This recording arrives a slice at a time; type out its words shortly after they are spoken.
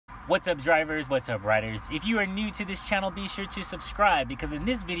What's up, drivers? What's up, riders? If you are new to this channel, be sure to subscribe, because in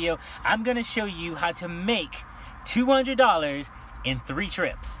this video I'm gonna show you how to make $200 in 3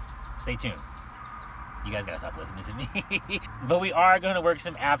 trips. Stay tuned. You guys gotta stop listening to me. But we are gonna work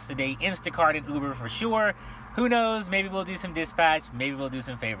some apps today. Instacart and Uber for sure. Who knows, maybe we'll do some dispatch, maybe we'll do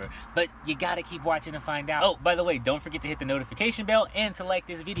some favor. But you gotta keep watching to find out. Oh, by the way, don't forget to hit the notification bell and to like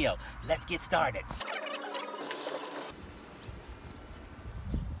this video. Let's get started.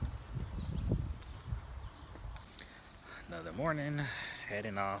 Another morning,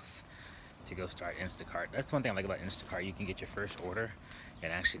 heading off to go start Instacart. That's one thing I like about Instacart. You can get your first order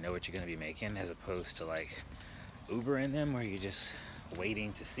and actually know what you're gonna be making, as opposed to like Uber in them where you're just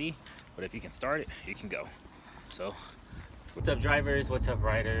waiting to see. But if you can start it, you can go. So, what's up, drivers? What's up,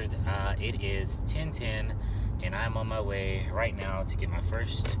 riders? It is 10:10 and I'm on my way right now to get my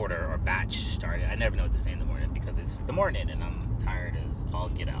first order or batch started. I never know what to say in the morning because it's the morning and I'm tired as all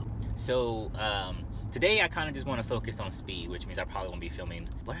get out. So, today I kind of just want to focus on speed, which means I probably won't be filming.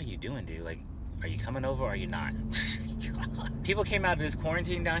 What are you doing, dude? Like, are you coming over or are you not? People came out of this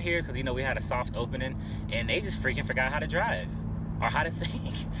quarantine down here because, you know, we had a soft opening and they just freaking forgot how to drive or how to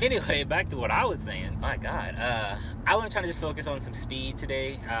think. Anyway, back to what I was saying. My God, I want to try to just focus on some speed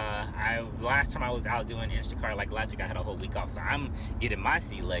today. Last time I was out doing Instacart, like last week, I had a whole week off, so I'm getting my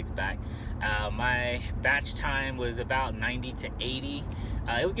sea legs back. My batch time was about 90 to 80.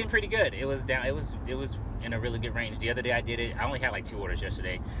 It was getting pretty good. It was down. It was in a really good range. The other day I did it. I only had like 2 orders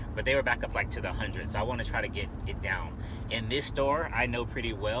yesterday, but they were back up like to the 100. So I want to try to get it down. In this store, I know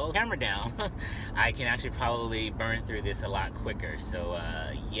pretty well. Camera down, I can actually probably burn through this a lot quicker. So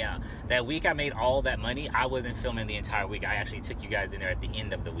yeah, that week I made all that money. I wasn't filming the entire week. I actually took you guys in there at the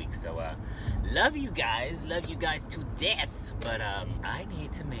end of the week. So love you guys to death. But I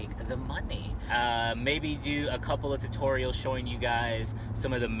need to make the money. Maybe do a couple of tutorials showing you guys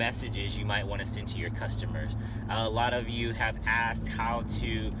some of the messages you might want to send to your customers. A lot of you have asked how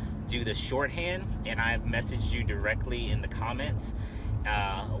to do the shorthand, and I've messaged you directly in the comments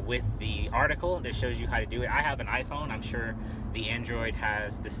with the article that shows you how to do it. I have an iPhone. I'm sure the Android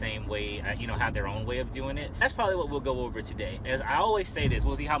has the same way, you know, have their own way of doing it. That's probably what we'll go over today. As I always say this,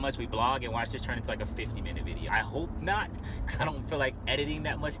 we'll see how much we blog and watch this turn into like a 50-minute video. I hope not, because I don't feel like editing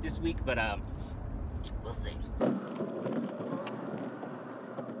that much this week, but we'll see.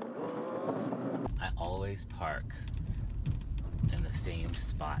 I always park in the same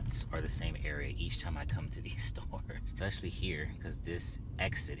spots or the same area each time I come to these stores, especially here, because this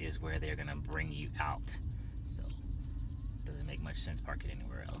exit is where they're gonna bring you out. So it doesn't make much sense parking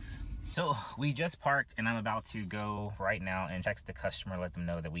anywhere else. So we just parked and I'm about to go right now and text the customer, let them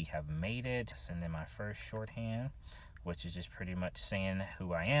know that we have made it. Send in my first shorthand, which is just pretty much saying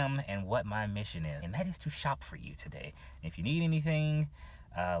who I am and what my mission is, and that is to shop for you today. If you need anything,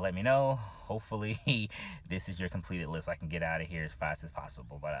 let me know. Hopefully this is your completed list. I can get out of here as fast as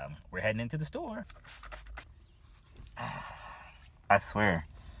possible. But we're heading into the store. I swear,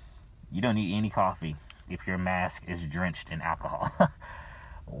 you don't need any coffee if your mask is drenched in alcohol.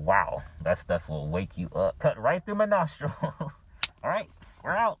 Wow, that stuff will wake you up. Cut right through my nostrils. All right,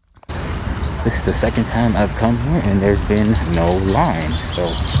 we're out. This is the second time I've come here and there's been no line, so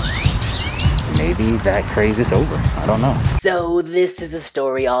maybe that craze is over. I don't know. So this is a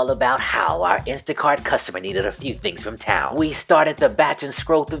story all about how our Instacart customer needed a few things from town. We started the batch and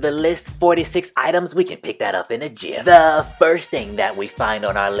scroll through the list. 46 items, we can pick that up in a jiff. The first thing that we find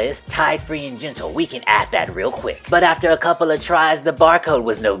on our list, Tide Free and Gentle, we can add that real quick. But after a couple of tries, the barcode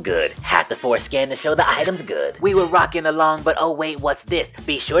was no good. Had to force scan to show the item's good. We were rocking along, but oh wait, what's this?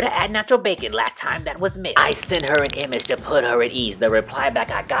 Be sure to add natural bacon. Last time that was missed. I sent her an image to put her at ease. The reply back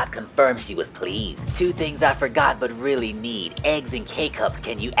I got confirmed she was pleased. 2 things I forgot but really need. Eggs and K-cups,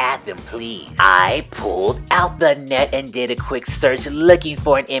 can you add them please? I pulled out the net and did a quick search looking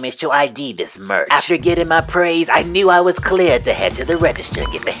for an image to ID this merch. After getting my praise, I knew I was clear to head to the register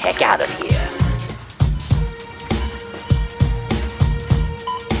and get the heck out of here.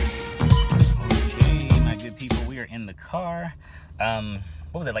 Okay, my good people, we are in the car.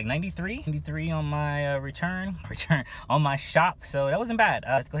 What was it, like 93? 93 on my return on my shop, so that wasn't bad.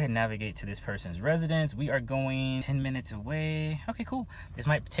 Let's go ahead and navigate to this person's residence. We are going 10 minutes away. Okay, cool. This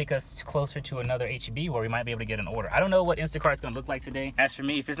might take us closer to another HEB where we might be able to get an order. I don't know what Instacart's gonna look like today. As for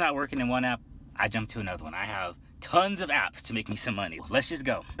me, if it's not working in one app, I jump to another one. I have tons of apps to make me some money. Let's just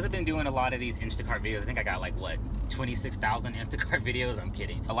go. I've been doing a lot of these Instacart videos. I think I got like, what, 26,000 Instacart videos? I'm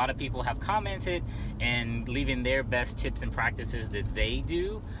kidding. A lot of people have commented and leaving their best tips and practices that they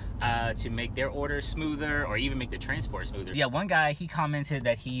do to make their orders smoother or even make the transport smoother. Yeah, one guy, he commented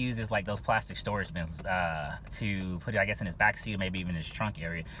that he uses like those plastic storage bins to put it, I guess, in his backseat, maybe even his trunk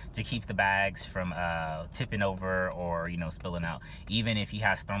area, to keep the bags from tipping over or, you know, spilling out. Even if he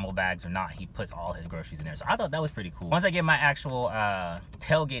has thermal bags or not, he puts all his groceries in there. So I thought that was pretty cool. Once I get my actual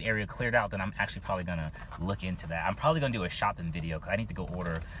tailgate area cleared out, then I'm actually probably gonna look into that. I'm probably gonna do a shopping video because I need to go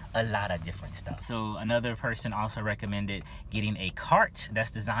order a lot of different stuff. So another person also recommended getting a cart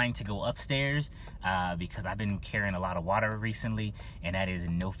that's designed to go upstairs because I've been carrying a lot of water recently, and that is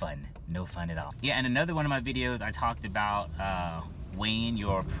no fun at all. Yeah, and another one of my videos, I talked about weighing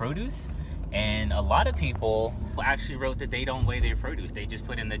your produce, and a lot of people actually wrote that they don't weigh their produce. They just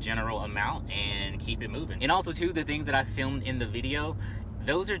put in the general amount and keep it moving. And also too, the things that I filmed in the video,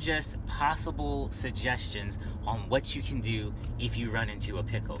 those are just possible suggestions on what you can do if you run into a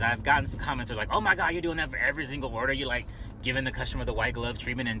pickle. I've gotten some comments that are like, oh my God, you're doing that for every single order. You're like giving the customer the white glove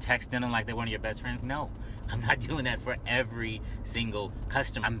treatment and texting them like they're one of your best friends. No, I'm not doing that for every single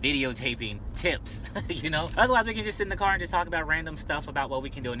customer. I'm videotaping tips, you know? Otherwise, we can just sit in the car and just talk about random stuff about what we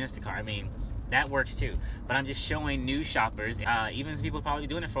can do in Instacart. I mean, that works too. But I'm just showing new shoppers, even people probably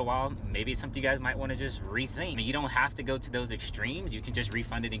doing it for a while, maybe it's something you guys might want to just rethink. I mean, you don't have to go to those extremes. You can just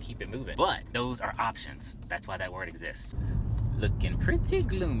refund it and keep it moving. But those are options. That's why that word exists. Looking pretty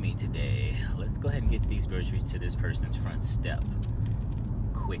gloomy today. Let's go ahead and get these groceries to this person's front step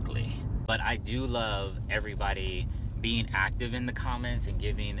quickly. But I do love everybody being active in the comments and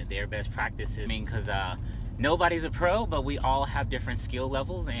giving their best practices. I mean, because nobody's a pro, but we all have different skill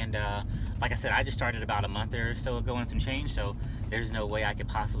levels. And like I said, I just started about a month or so ago and some change, so there's no way I could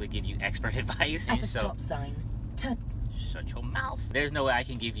possibly give you expert advice. At the stop sign, turn. Shut your mouth. There's no way I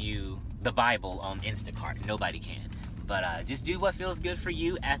can give you the Bible on Instacart. Nobody can. But just do what feels good for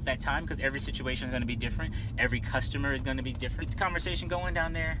you at that time, because every situation is going to be different. Every customer is going to be different. The conversation going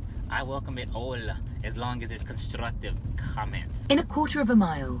down there, I welcome it all, as long as it's constructive comments. In a quarter of a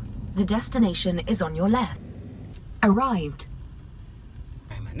mile, the destination is on your left. Arrived.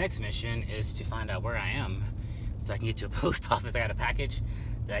 Right, my next mission is to find out where I am so I can get to a post office. I got a package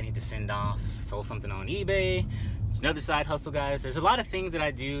that I need to send off. Sold something on eBay. Another side hustle, guys. There's a lot of things that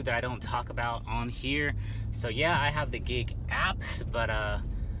I do that I don't talk about on here. So yeah, I have the gig apps, but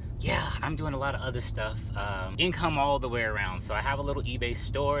yeah, I'm doing a lot of other stuff. Income all the way around. So I have a little eBay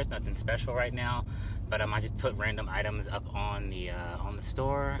store. It's nothing special right now, but I just put random items up on the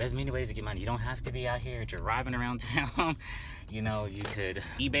store. There's many ways to get money. You don't have to be out here driving around town. You know, you could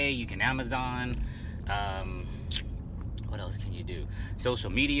eBay, you can Amazon. What else can you do? Social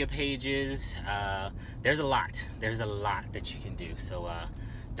media pages. There's a lot that you can do. So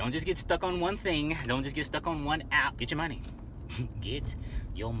don't just get stuck on one thing. Don't just get stuck on one app. Get your money. Get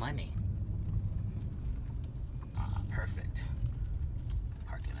your money. Perfect.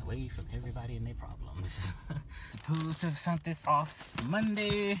 Parking away from everybody and their problems. Supposed to have sent this off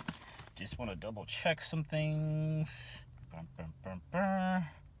Monday. Just want to double check some things.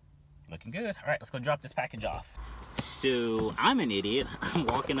 Looking good. All right, let's go drop this package off. So I'm an idiot. I'm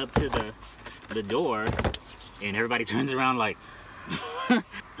walking up to the door and everybody turns around like,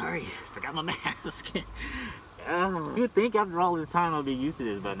 sorry, forgot my mask. You would think after all this time I'll be used to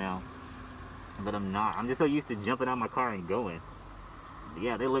this by now, but I'm not. I'm just so used to jumping out my car and going. But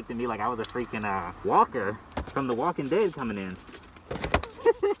yeah, they looked at me like I was a freaking walker from The Walking Dead coming in.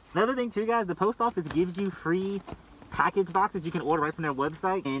 Another thing too, guys, the post office gives you free package boxes you can order right from their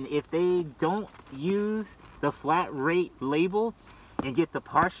website, and if they don't use the flat rate label and get the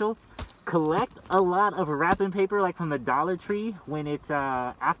partial, collect a lot of wrapping paper like from the Dollar Tree when it's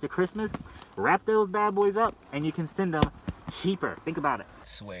after Christmas. Wrap those bad boys up and you can send them cheaper. Think about it. I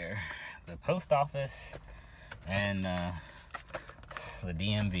swear, the post office and the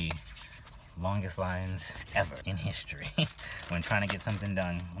DMV, longest lines ever in history when trying to get something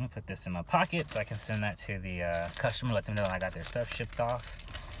done. I'm gonna put this in my pocket so I can send that to the customer, let them know I got their stuff shipped off,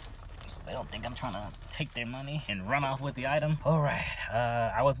 so they don't think I'm trying to take their money and run off with the item. All right,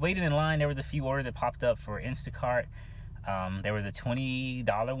 I was waiting in line. There was a few orders that popped up for Instacart. There was a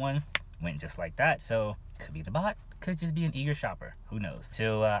 $20 one, went just like that. So could be the bot, could just be an eager shopper, who knows.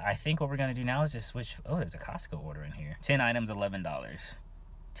 So I think what we're gonna do now is just switch. Oh, there's a Costco order in here. 10 items, $11,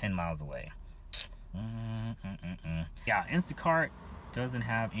 10 miles away. Yeah, Instacart doesn't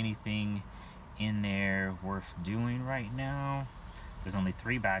have anything in there worth doing right now. There's only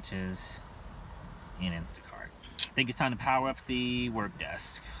 3 batches in Instacart. I think it's time to power up the work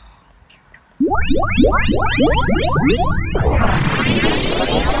desk.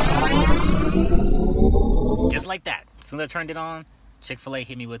 Just like that. As soon as I turned it on, Chick-fil-A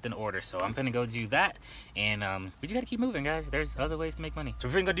hit me with an order, so I'm gonna go do that, and we just gotta keep moving, guys. There's other ways to make money, so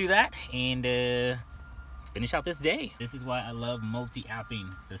we're gonna go do that and finish out this day. This is why I love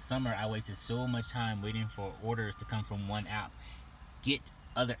multi-apping. This summer I wasted so much time waiting for orders to come from one app. Get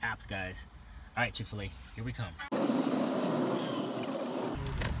other apps, guys. All right, Chick-fil-A, here we come. I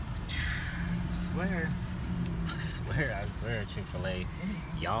swear, Chick-fil-A,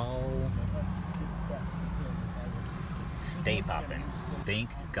 y'all stay popping. Thank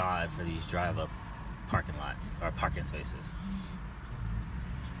God for these drive-up parking lots or parking spaces.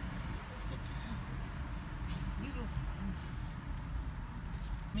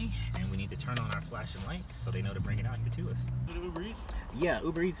 And we need to turn on our flashing lights so they know to bring it out here to us. Did it Uber Eats? Yeah,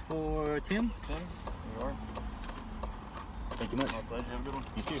 Uber Eats for Tim. Tim, you are. Thank you much. My pleasure. Have a good one.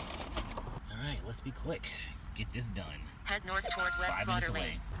 You too. All right, let's be quick. Get this done. Head north towards West Slaughter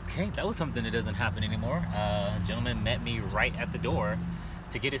Lane. Okay, that was something that doesn't happen anymore. A gentleman met me right at the door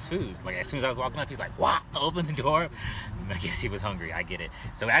to get his food. Like, as soon as I was walking up, he's like, "Wow!" Open the door. I guess he was hungry. I get it.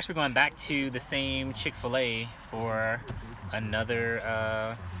 So we're actually going back to the same Chick-fil-A for another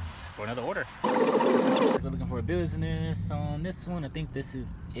order. We're looking for a business on this one. I think this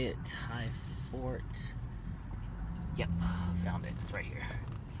is it. High Fort. Yep, found it. It's right here.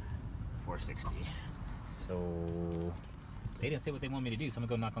 460. So they didn't say what they want me to do, so I'm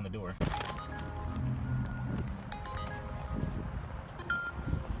gonna go knock on the door.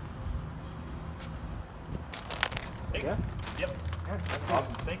 Hey. Yeah? Yep. Yeah,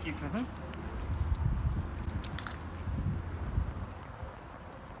 Awesome. Thank you.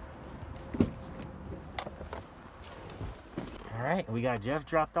 All right, we got Jeff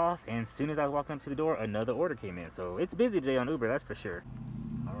dropped off, and as soon as I was walking up to the door, another order came in. So it's busy today on Uber, that's for sure.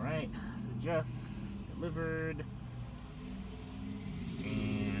 All right, so Jeff delivered,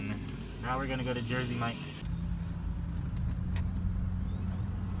 and now we're gonna go to Jersey Mike's.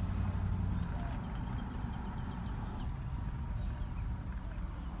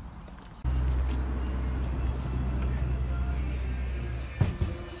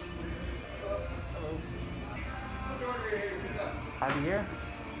 Javier?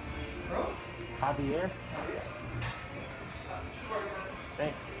 Javier?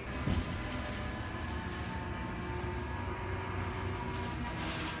 Thanks.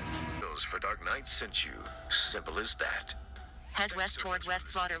 Those for Dark Knight sent you. Simple as that. Head west toward West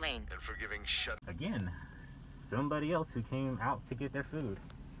Slaughter Lane. And for giving shut Again, somebody else who came out to get their food.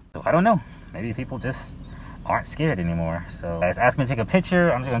 So I don't know. Maybe people just aren't scared anymore. So guys asked me to take a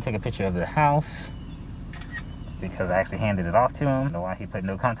picture. I'm just gonna take a picture of the house, because I actually handed it off to him. I don't know why he put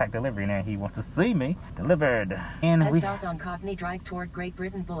no contact delivery in there. He wants to see me delivered. And Head we south on Cockney Drive toward Great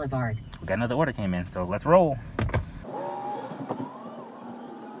Britain Boulevard. got another order came in, so let's roll.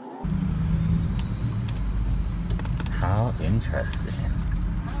 How interesting.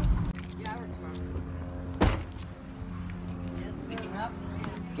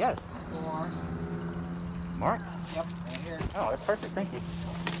 Yes. Mark? Yep, right here. Oh, that's perfect. Thank you.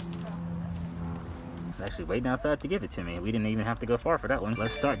 He's actually waiting outside to give it to me. We didn't even have to go far for that one.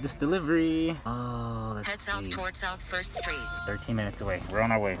 Let's start this delivery. Oh, let's Head south see. toward South 1st Street. 13 minutes away. We're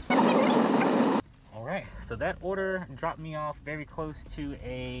on our way. All right, so that order dropped me off very close to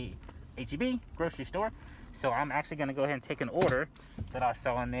a H-E-B grocery store. So I'm actually gonna go ahead and take an order that I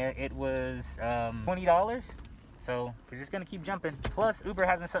saw in there. It was $20. So we're just gonna keep jumping. Plus, Uber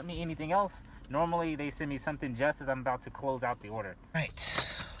hasn't sent me anything else. Normally they send me something just as I'm about to close out the order. Right.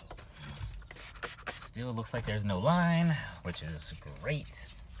 Still looks like there's no line, which is great.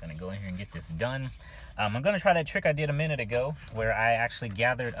 Gonna go in here and get this done. I'm gonna try that trick I did a minute ago where I actually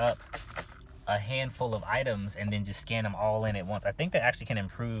gathered up a handful of items and then just scan them all in at once. I think that actually can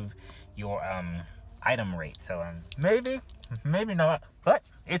improve your item rate. So maybe not, but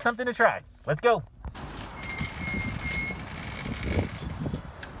it's something to try. Let's go.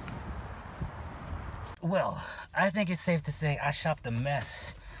 Well, I think it's safe to say I shopped the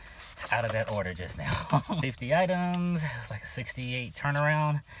mess out of that order just now. 50 items, it was like a 68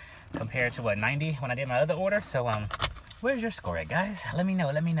 turnaround compared to what, 90 when I did my other order. So where's your score at, guys? Let me know.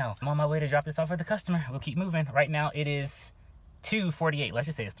 I'm on my way to drop this off for the customer. We'll keep moving. Right now it is 2:48. Let's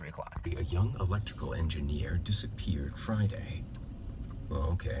just say it's 3 o'clock. A young electrical engineer disappeared Friday. Well,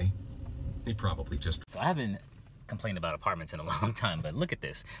 okay. He probably just... So I haven't complained about apartments in a long time, but look at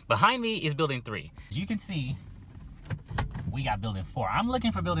this. Behind me is building 3. As you can see, we got building 4. I'm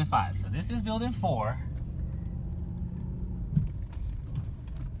looking for building 5. So this is building 4.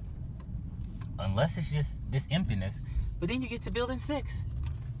 Unless it's just this emptiness. But then you get to building 6.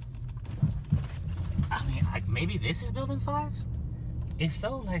 I mean, maybe this is building 5? If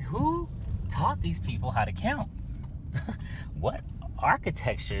so, like, who taught these people how to count? What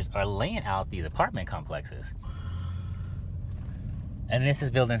architectures are laying out these apartment complexes. And this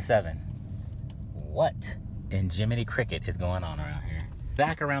is building 7. What in Jiminy Cricket is going on around here?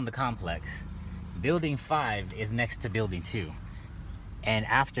 Back around the complex, building 5 is next to building 2. And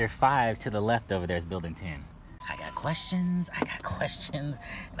after 5 to the left over there is building 10. I got questions,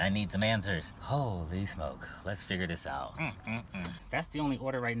 and I need some answers. Holy smoke, let's figure this out. That's the only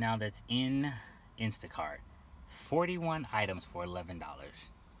order right now that's in Instacart. 41 items for $11.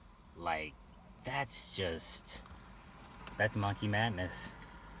 Like, that's monkey madness.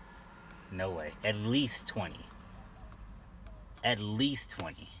 No way. At least 20. At least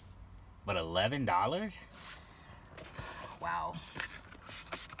 20. But $11? Wow.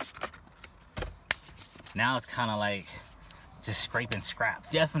 Now it's kind of like just scraping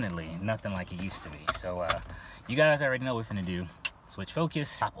scraps. Definitely nothing like it used to be. So you guys already know what we're finna do. Switch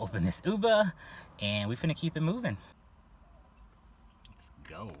focus, pop open this Uber, and we finna keep it moving. Let's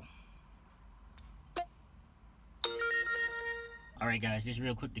go. All right, guys, just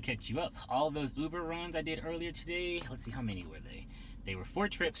real quick to catch you up. All those Uber runs I did earlier today, let's see, how many were they? They were 4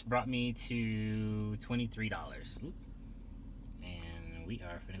 trips, brought me to $23. Oop. And we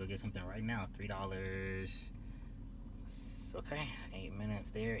are finna go get something right now. $3. Okay, 8 minutes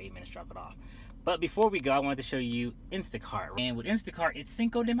there, 8 minutes, drop it off. But before we go, I wanted to show you Instacart. And with Instacart, it's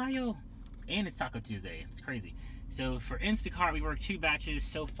Cinco de Mayo. And it's Taco Tuesday. It's crazy. So for Instacart, we worked 2 batches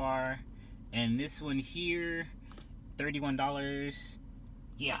so far. And this one here, $31.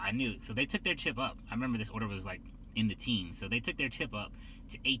 Yeah, I knew. So they took their tip up. I remember this order was like in the teens. So they took their tip up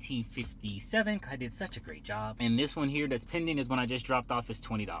to $18.57. I did such a great job. And this one here that's pending is one I just dropped off, is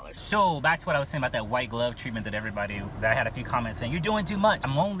 $20. So back to what I was saying about that white glove treatment that I had a few comments saying, you're doing too much.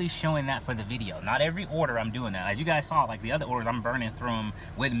 I'm only showing that for the video. Not every order I'm doing that. As you guys saw, like the other orders, I'm burning through them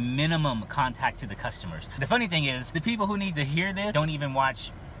with minimum contact to the customers. The funny thing is, the people who need to hear this don't even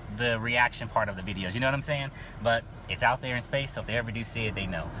watch the reaction part of the videos, you know what I'm saying? But it's out there in space, so if they ever do see it, they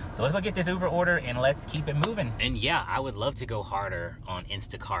know. So let's go get this Uber order and let's keep it moving. And yeah, I would love to go harder on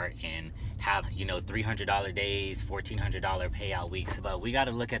Instacart and have, you know, $300 days, $1,400 payout weeks, but we got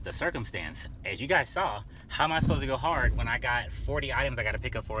to look at the circumstance. As you guys saw, how am I supposed to go hard when I got 40 items I got to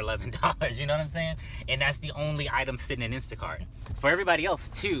pick up for $11? You know what I'm saying? And that's the only item sitting in Instacart. For everybody else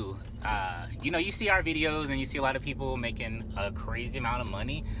too, you know, you see our videos and you see a lot of people making a crazy amount of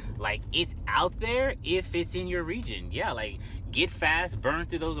money. Like, it's out there if it's in your region. Yeah, like, get fast, burn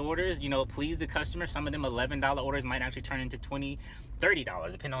through those orders, you know, please the customer. Some of them $11 orders might actually turn into $20,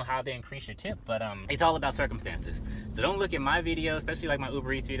 $30, depending on how they increase your tip. But it's all about circumstances. So don't look at my videos, especially like my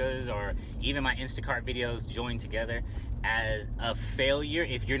UberEats videos or even my Instacart videos joined together, as a failure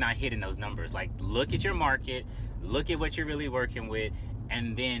if you're not hitting those numbers. Like, look at your market, look at what you're really working with,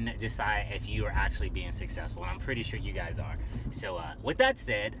 and then decide if you are actually being successful. And I'm pretty sure you guys are. So with that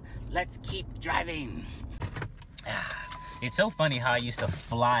said, let's keep driving. It's so funny how I used to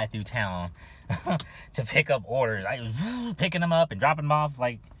fly through town to pick up orders. I was picking them up and dropping them off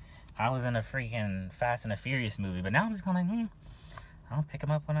like I was in a freaking Fast and the Furious movie. But now I'm just going like, I'll pick them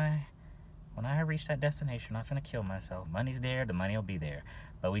up when I reach that destination. I'm not gonna kill myself. Money's there, the money will be there.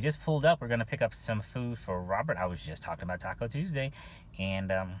 But we just pulled up. We're gonna pick up some food for Robert. I was just talking about Taco Tuesday. And,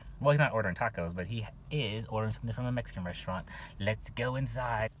 well, he's not ordering tacos, but he is ordering something from a Mexican restaurant. Let's go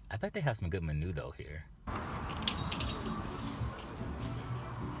inside. I bet they have some good menu though here.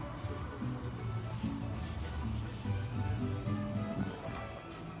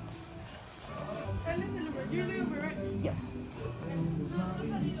 Yes.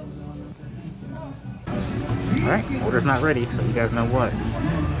 All right, order's not ready, so you guys know what.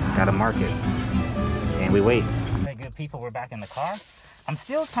 Gotta mark it. And we wait. Okay, good people, we're back in the car. I'm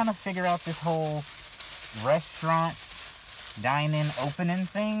still trying to figure out this whole restaurant dine-in opening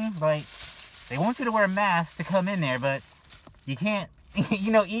thing. Like, they want you to wear a mask to come in there, but you can't,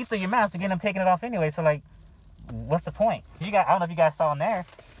 you know, eat through your mask. Again, I'm taking it off anyway, so like, what's the point? I don't know if you guys saw in there.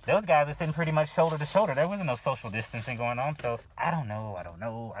 Those guys were sitting pretty much shoulder to shoulder. There wasn't no social distancing going on, so I don't know.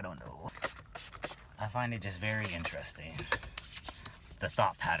 I find it just very interesting, the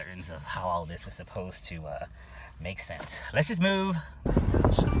thought patterns of how all this is supposed to make sense. Let's just move.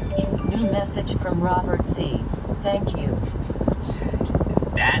 New message from Robert C. Thank you.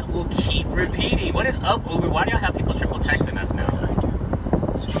 That will keep repeating. What is up, Uber? Why do y'all have people triple texting us now?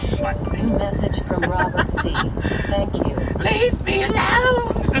 New message from Robert C. Thank you. Leave me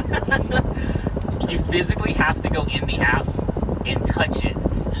alone! You physically have to go in the app and touch it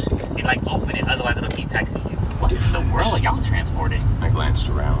and like open it, otherwise it'll keep texting you. What in the world are y'all transporting? I glanced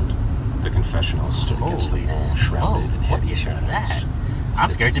around. The confessional stood against the wall, shrouded in heavy shadows. That? I'm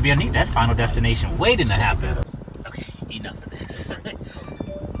scared to be underneath. That's Final Destination waiting to happen. Okay, enough of this. this.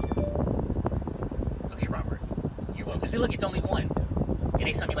 Okay, Robert. You're welcome. See, look, it's only one. And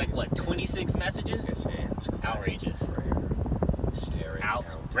they sent me like, what, 26 messages? Outrageous.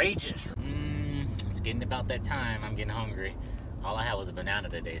 Outrageous. It's getting about that time. I'm getting hungry. All I had was a banana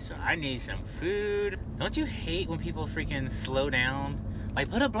today, so I need some food. Don't you hate when people freaking slow down?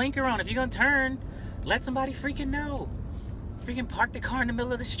 Like, put a blinker on. If you're gonna turn, let somebody freaking know. Freaking park the car in the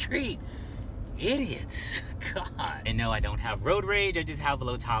middle of the street. Idiots. God. And no, I don't have road rage. I just have a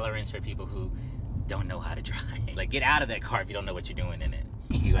low tolerance for people who don't know how to drive. Like, get out of that car if you don't know what you're doing in it.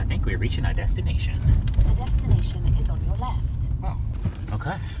 I think we're reaching our destination. The destination is on your left. Oh,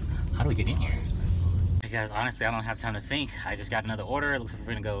 okay. How do we get in here? Hey guys, honestly, I don't have time to think. I just got another order. It looks like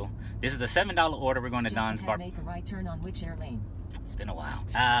we're gonna go. This is a $7 order. We're going to Don's Bar. Make a right turn on which air lane? It's been a while.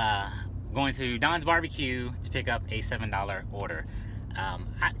 Going to Don's Barbecue to pick up a $7 order.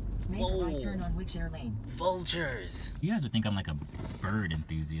 Make a right turn on which air lane? Vultures. You guys would think I'm like a bird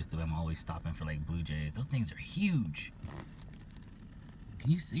enthusiast, though I'm always stopping for like blue jays. Those things are huge. Can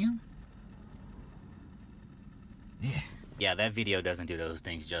you see them? Yeah. Yeah, that video doesn't do those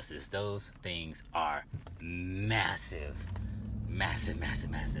things justice. Those things are massive. Massive,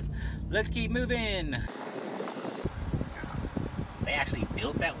 massive, massive. Let's keep moving. They actually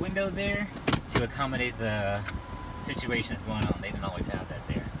built that window there to accommodate the situations going on. They didn't always have that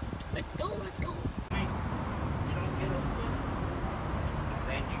there. Let's go, let's go. You don't get upset.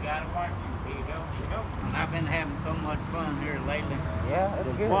 Then you gotta watch you. Here you go. I've been having so much fun here lately. Yeah, that's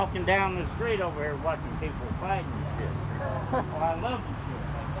Just good. walking down the street over here watching people fighting and shit. Oh, I love this shit.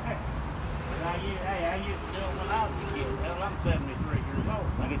 I used to do it when I was a kid. Hell, I'm 73 years old.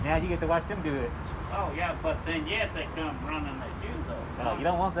 Now you get to watch them do it. Oh, yeah, but then yet they come running at you, though. Oh, you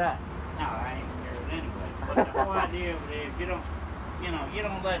don't want that. No, I ain't scared anyway. But the whole idea of it is you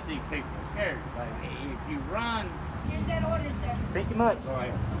don't let these people scare you. Like, if you run... Here's that order, sir. Thank you much. All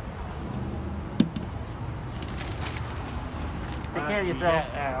right. Take care of yourself.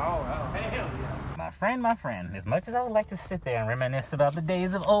 Oh, hell yeah. My friend, as much as I would like to sit there and reminisce about the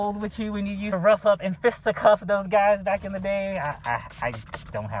days of old with you when you used to rough up and fisticuff those guys back in the day, I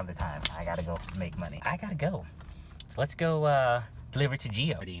don't have the time. I gotta go make money. I gotta go. So let's go deliver to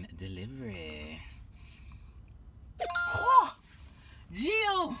Gio. Delivery. Oh,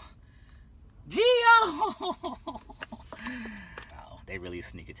 Gio! Oh, they really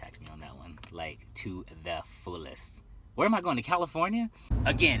sneak attacked me on that one. Like, to the fullest. Where am I going, to California?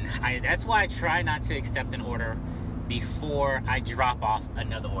 Again, that's why I try not to accept an order before I drop off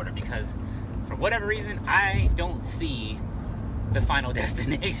another order, because for whatever reason, I don't see the final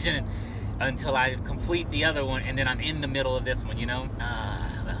destination until I complete the other one, and then I'm in the middle of this one, you know?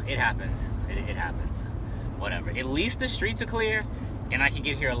 It happens. It happens. Whatever. At least the streets are clear, and I can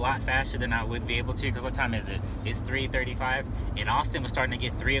get here a lot faster than I would be able to, because what time is it? It's 3:35. In Austin, we're starting to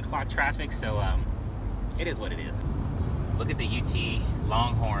get 3 o'clock traffic, so it is what it is. Look at the UT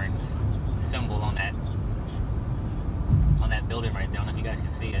Longhorns symbol on that building right there. I don't know if you guys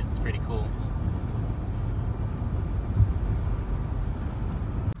can see it. It's pretty cool.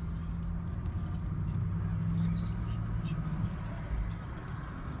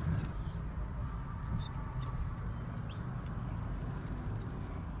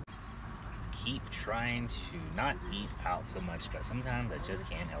 Keep trying to not eat out so much, but sometimes I just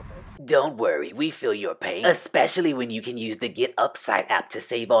can't help it. Don't worry, we feel your pain, especially when you can use the Get Upside app to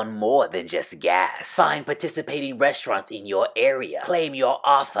save on more than just gas. Find participating restaurants in your area, claim your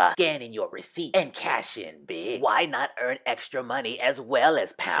offer, scan in your receipt, and cash in big. Why not earn extra money as well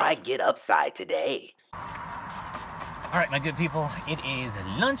as pounds? Try Get Upside today. All right, my good people, it is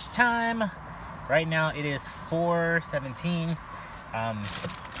lunchtime. Right now it is 4:17.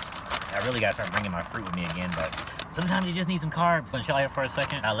 I really gotta start bringing my fruit with me again, but sometimes you just need some carbs. So chill out here for a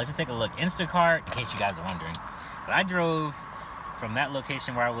second. Let's just take a look. Instacart, in case you guys are wondering. But I drove from that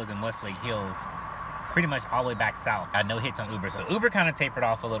location where I was in Westlake Hills pretty much all the way back south. I had no hits on Uber, so Uber kind of tapered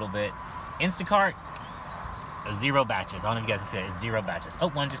off a little bit. Instacart, 0 batches. I don't know if you guys can see it. It's 0 batches. Oh,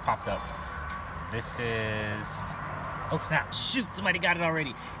 one just popped up. This is... Oh, snap. Shoot, somebody got it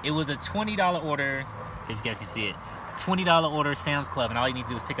already. It was a $20 order, if you guys can see it. $20 order, Sam's Club, and all you need to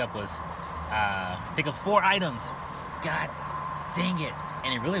do is pick up 4 items. God dang it.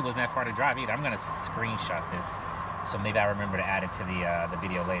 And it really wasn't that far to drive either. I'm gonna screenshot this, so maybe I remember to add it to the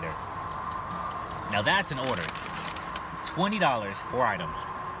video later. Now that's an order. $20, 4 items.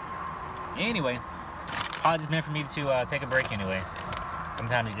 Anyway, probably just meant for me to take a break anyway.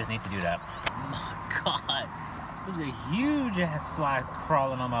 Sometimes you just need to do that. Oh my God, there's a huge ass fly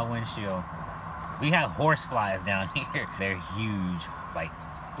crawling on my windshield. We have horse flies down here. They're huge, like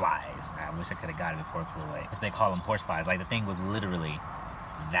flies. I wish I could have got it before it flew away. They call them horse flies. Like, the thing was literally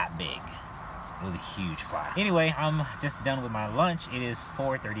that big. It was a huge fly. Anyway, I'm just done with my lunch. It is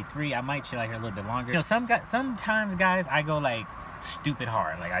 4:33. I might chill out here a little bit longer. You know, sometimes, guys, I go like stupid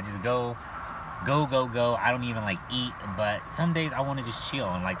hard. Like, I just go. I don't even like eat, but some days I want to just chill,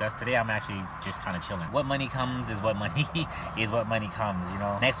 and like that's today. I'm actually just kind of chilling. What money comes is what money is. What money comes, you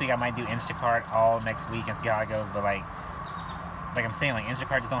know. Next week I might do Instacart all next week and see how it goes. But like I'm saying, like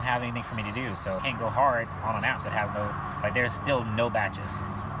Instacart just don't have anything for me to do, so I can't go hard on an app that has no, like, there's still no batches.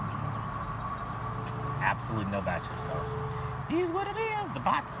 Absolutely no batches. So it is what it is. The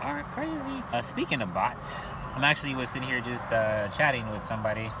bots are crazy. Speaking of bots, I'm actually was sitting here just chatting with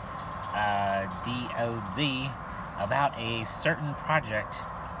somebody. DOD about a certain project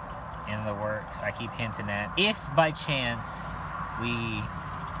in the works. I keep hinting at, if by chance we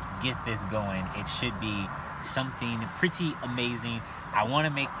get this going, it should be something pretty amazing. I want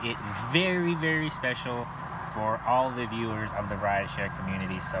to make it very, very special for all the viewers of the rideshare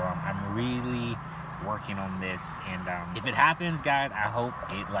community. So I'm really working on this, and if it happens, guys, I hope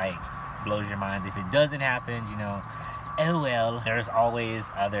it like blows your minds. If it doesn't happen, you know, oh well, there's always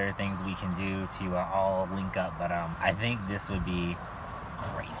other things we can do to all link up, but I think this would be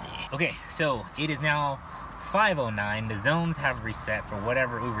crazy. Okay, so it is now 5:09. The zones have reset for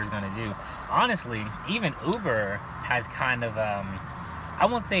whatever Uber's gonna do. Honestly, even Uber has kind of I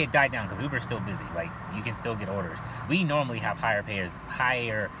won't say it died down, because Uber's still busy. Like, you can still get orders. We normally have higher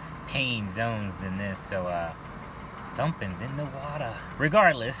paying zones than this, so something's in the water.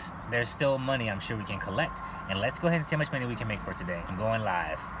 Regardless, there's still money I'm sure we can collect, and let's go ahead and see how much money we can make for today. I'm going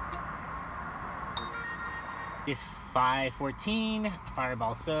live. It's 5:14.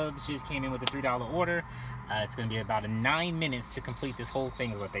 Fireball Subs just came in with a $3 order. It's going to be about 9 minutes to complete this whole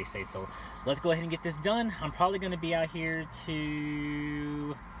thing is what they say, so let's go ahead and get this done. I'm probably going to be out here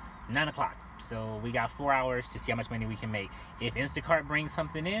to 9 o'clock. So we got 4 hours to see how much money we can make. If Instacart brings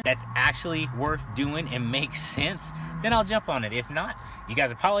something in that's actually worth doing and makes sense, then I'll jump on it. If not, you guys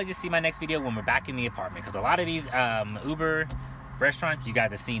will probably just see my next video when we're back in the apartment, because a lot of these Uber restaurants you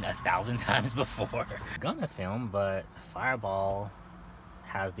guys have seen 1,000 times before. Gonna film, but Fireball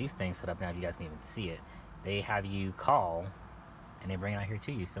has these things set up now. You guys can even see it. They have you call and they bring it out here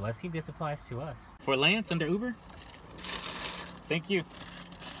to you. So let's see if this applies to us. For Lance under Uber, thank you.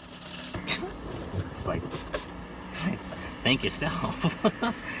 It's like thank yourself.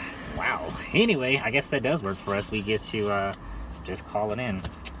 Wow. Anyway, I guess that does work for us. We get to just call it in.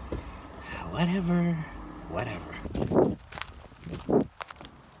 Whatever.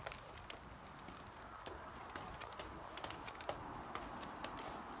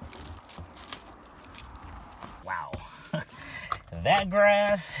 Wow. That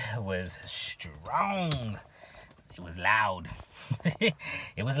grass was strong. It was loud.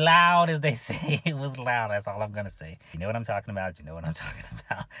 It was loud, as they say. It was loud. That's all I'm gonna say. You know what I'm talking about. You know what I'm talking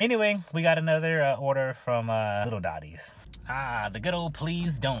about. Anyway, we got another order from Little Dotties. The good old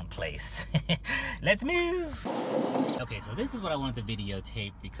please don't place. Let's move. Okay, so this is what I wanted to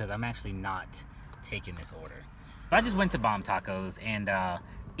videotape, because I'm actually not taking this order. I just went to Bomb Tacos, and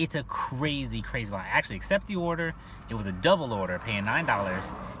it's a crazy line. I actually accept the order. It was a double order, paying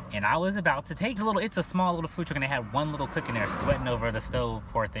 $9, and I was about to take it's a small little food truck, and they had one little cook in there sweating over the stove,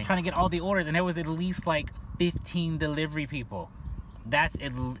 poor thing, trying to get all the orders, and there was at least like 15 delivery people. That's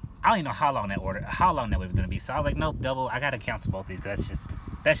it. I don't even know how long that was gonna be. So I was like, nope, double. I gotta cancel both these, because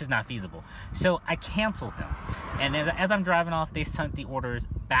that's just not feasible. So I canceled them, and as I'm driving off, they sent the orders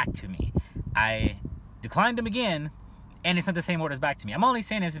back to me. I declined them again, and they sent the same orders back to me. I'm only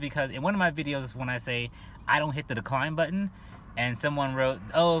saying this because in one of my videos, when I say I don't hit the decline button, and someone wrote,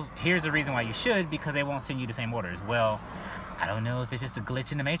 oh, here's the reason why you should, because they won't send you the same orders. Well, I don't know if it's just a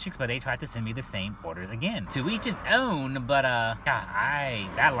glitch in the matrix, but they tried to send me the same orders again. To each its own, but yeah,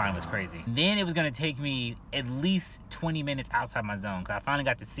 that line was crazy. Then it was gonna take me at least 20 minutes outside my zone, because I finally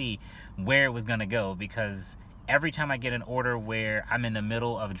got to see where it was gonna go, because every time I get an order where I'm in the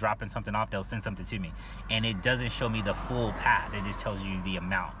middle of dropping something off, they'll send something to me, and it doesn't show me the full path. It just tells you the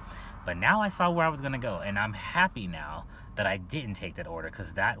amount. But now I saw where I was gonna go, and I'm happy now that I didn't take that order,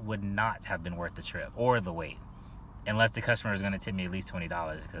 because that would not have been worth the trip or the wait, unless the customer is gonna tip me at least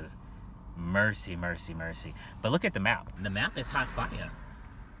 $20, because mercy. But look at the map. The map is hot fire.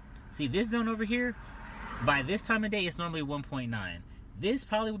 See, this zone over here, by this time of day, it's normally 1.9. This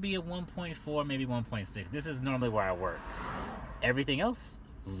probably would be a 1.4, maybe 1.6. This is normally where I work. Everything else,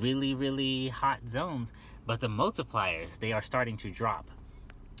 really hot zones. But the multipliers, they are starting to drop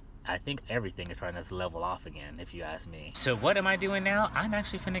I think everything is trying to level off again, if you ask me. So what am I doing now? I'm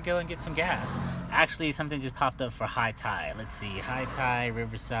actually finna go and get some gas. Actually, something just popped up for high tide. Let's see, high tide,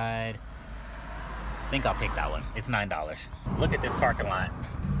 Riverside. I think I'll take that one. It's $9. Look at this parking lot.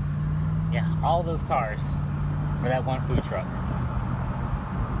 Yeah, all those cars for that one food truck.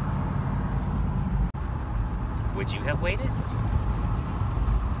 Would you have waited?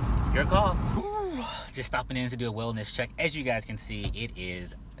 Your call. Ooh, just stopping in to do a wellness check. As you guys can see, it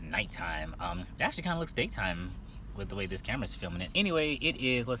is nighttime. It actually kind of looks daytime with the way this camera's filming it. Anyway, it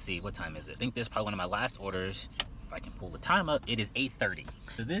is, let's see, what time is it? I think this is probably one of my last orders. If I can pull the time up, it is 8:30.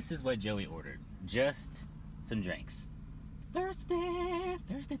 So this is what Joey ordered. Just some drinks. Thirsty,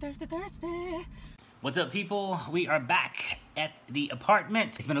 thirsty, thirsty, thirsty. What's up, people? We are back at the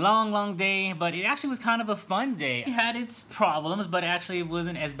apartment. It's been a long day, but it actually was kind of a fun day. It had its problems, but actually it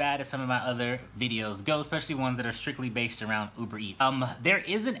wasn't as bad as some of my other videos go, especially ones that are strictly based around Uber Eats. There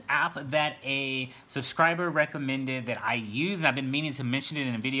is an app that a subscriber recommended that I use, and I've been meaning to mention it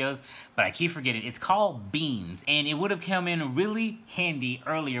in the videos, but I keep forgetting. It's called Beans, and it would have come in really handy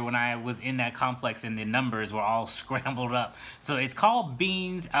earlier when I was in that complex and the numbers were all scrambled up. So it's called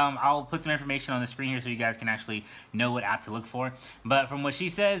Beans. I'll put some information on the screen here so you guys can actually know what app to look for. But from what she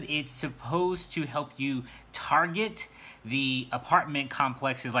says, it's supposed to help you target the apartment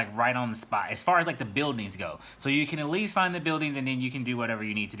complexes like right on the spot as far as like the buildings go. So you can at least find the buildings and then you can do whatever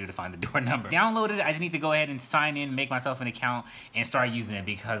you need to do to find the door number. Downloaded it, I just need to go ahead and sign in, make myself an account and start using it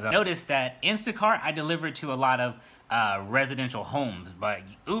because I noticed that Instacart, I delivered to a lot of residential homes, but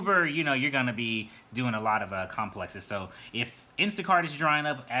Uber, you know, you're gonna be doing a lot of complexes. So if Instacart is drying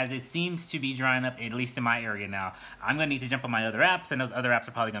up, as it seems to be drying up, at least in my area now, I'm gonna need to jump on my other apps, and those other apps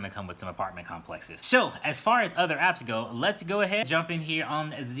are probably gonna come with some apartment complexes. So as far as other apps go, let's go ahead, jump in here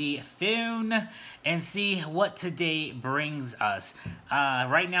on the phone and see what today brings us.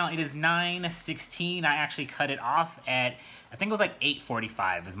 Right now it is 9:16. I actually cut it off at, I think it was like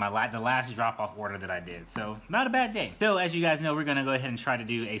 8:45 is the last drop-off order that I did. So not a bad day. So as you guys know, we're gonna go ahead and try to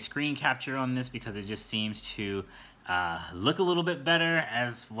do a screen capture on this because it just seems to look a little bit better.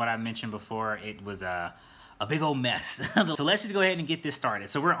 As what I mentioned before, it was a big old mess. So let's just go ahead and get this started.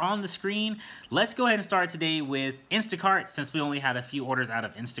 So we're on the screen. Let's go ahead and start today with Instacart since we only had a few orders out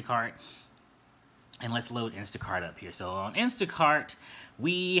of Instacart. And let's load Instacart up here. So on Instacart,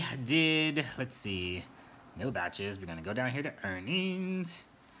 we did, let's see, no batches. We're gonna go down here to earnings.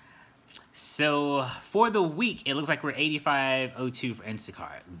 So for the week, it looks like we're 85.02 for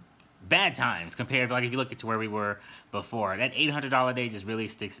Instacart. Bad times compared to, like, if you look at to where we were before. That $800 day just really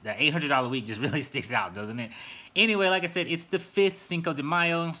sticks. That $800 week just really sticks out, doesn't it? Anyway, like I said, it's the 5th Cinco de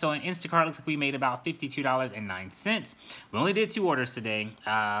Mayo. So in Instacart, it looks like we made about $52.09. We only did 2 orders today.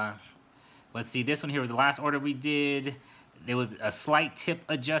 Let's see. This one here was the last order we did. There was a slight tip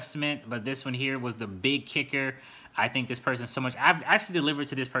adjustment, but this one here was the big kicker. I think this person so much. I've actually delivered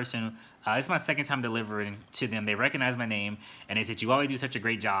to this person. It's my second time delivering to them. They recognize my name, and they said, "You always do such a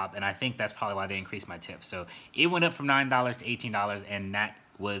great job," and I think that's probably why they increased my tip. So it went up from $9 to $18, and that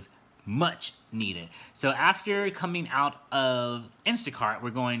was much needed. So after coming out of Instacart,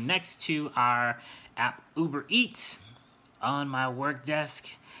 we're going next to our app Uber Eats on my work desk.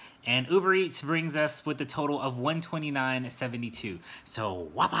 And Uber Eats brings us with a total of $129.72. So,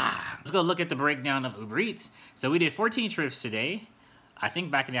 whoppa! Let's go look at the breakdown of Uber Eats. So we did 14 trips today. I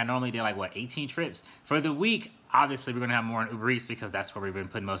think back in the day, I normally did like, what, 18 trips? For the week, obviously, we're going to have more on Uber Eats because that's where we've been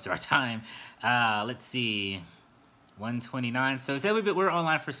putting most of our time. Let's see, 129. So it said we're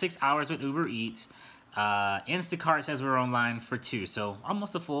online for 6 hours with Uber Eats. Instacart says we're online for 2, so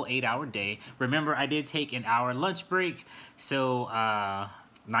almost a full 8-hour day. Remember, I did take an hour lunch break, so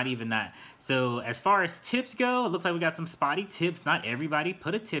not even that. So as far as tips go, it looks like we got some spotty tips. Not everybody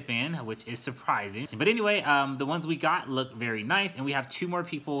put a tip in, which is surprising. But anyway, the ones we got look very nice, and we have 2 more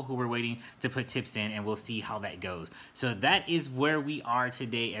people who were waiting to put tips in, and we'll see how that goes. So that is where we are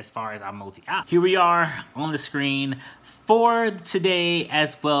today as far as our multi-app. Here we are on the screen for today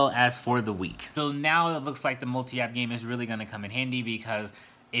as well as for the week. So now it looks like the multi-app game is really gonna come in handy because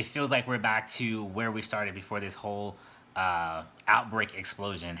it feels like we're back to where we started before this whole outbreak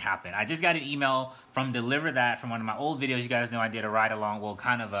explosion happened. I just got an email from Deliver That from one of my old videos. You guys know I did a ride along, well,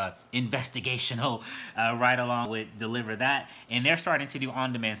 kind of a investigational ride along with Deliver That, and they're starting to do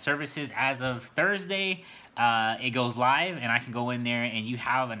on-demand services as of Thursday. It goes live, and I can go in there, and you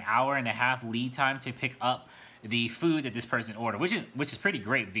have an hour-and-a-half lead time to pick up the food that this person ordered, which is pretty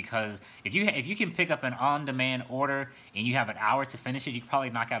great because if you can pick up an on-demand order and you have an hour to finish it, you can probably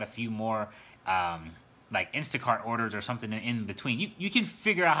knock out a few more like Instacart orders or something in between. You can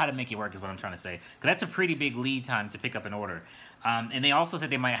figure out how to make it work is what I'm trying to say. Because that's a pretty big lead time to pick up an order. And they also said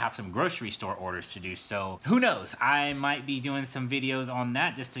they might have some grocery store orders to do. So who knows? I might be doing some videos on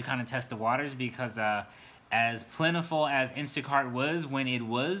that just to kind of test the waters, because as plentiful as Instacart was when it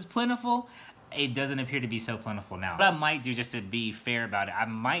was plentiful, it doesn't appear to be so plentiful now. What I might do, just to be fair about it, I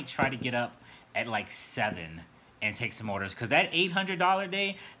might try to get up at like 7 and take some orders, because that $800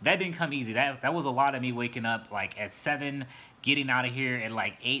 day, that didn't come easy. That was a lot of me waking up like at 7, getting out of here at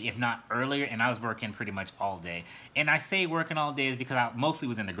like 8, if not earlier, and I was working pretty much all day. And I say working all day is because I mostly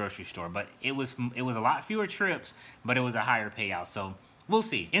was in the grocery store, but it was a lot fewer trips, but it was a higher payout. So we'll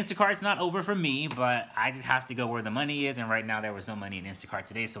see. Instacart's not over for me, but I just have to go where the money is, and right now there was no money in Instacart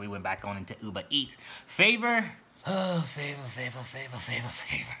today, so we went back on into UberEats. Favor? Oh, favor.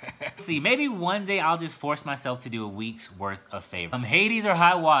 See, maybe one day I'll just force myself to do a week's worth of favor. Hades or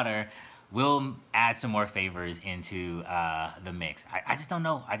high water, we'll add some more favors into the mix. I just don't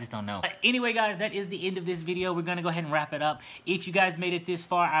know. But anyway, guys, that is the end of this video. We're gonna go ahead and wrap it up. If you guys made it this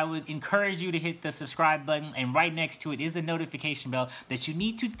far, I would encourage you to hit the subscribe button, and right next to it is a notification bell that you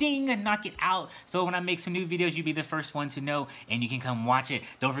need to ding and knock it out, so when I make some new videos, you'll be the first one to know, and you can come watch it.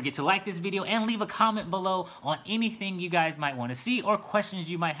 Don't forget to like this video and leave a comment below on anything you guys might want to see or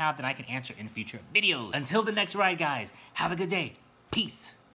questions you might have that I can answer in future videos. Until the next ride, guys, have a good day. Peace.